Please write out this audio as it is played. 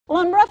Well,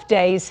 on rough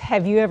days,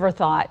 have you ever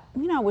thought,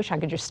 I wish I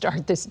could just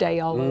start this day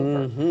all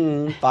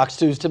over? Fox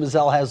 2's Tim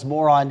Ezell has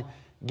more on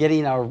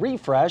getting a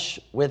refresh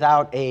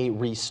without a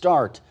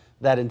restart.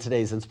 That in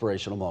today's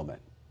Inspirational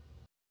Moment.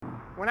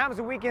 When I was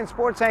a weekend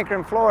sports anchor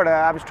in Florida,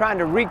 I was trying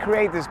to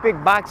recreate this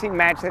big boxing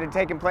match that had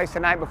taken place the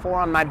night before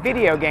on my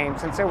video game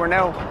since there were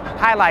no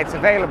highlights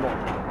available.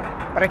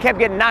 But I kept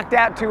getting knocked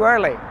out too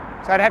early,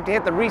 so I'd have to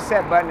hit the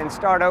reset button and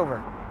start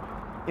over.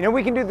 You know,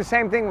 we can do the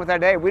same thing with our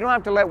day. We don't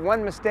have to let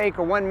one mistake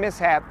or one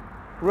mishap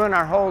ruin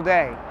our whole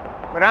day.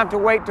 We don't have to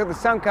wait till the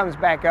sun comes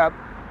back up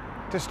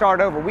to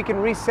start over. We can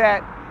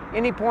reset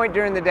any point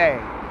during the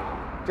day.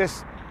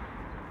 Just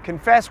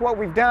confess what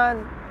we've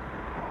done,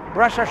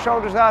 brush our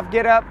shoulders off,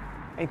 get up,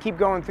 and keep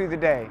going through the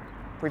day.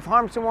 If we've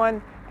harmed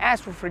someone,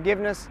 ask for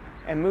forgiveness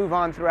and move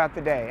on throughout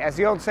the day. As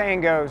the old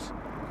saying goes,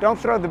 don't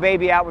throw the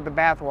baby out with the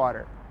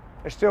bathwater.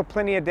 There's still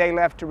plenty of day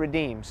left to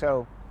redeem,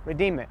 so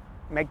redeem it.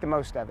 Make the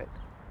most of it.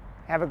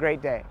 Have a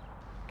great day.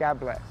 God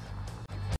bless.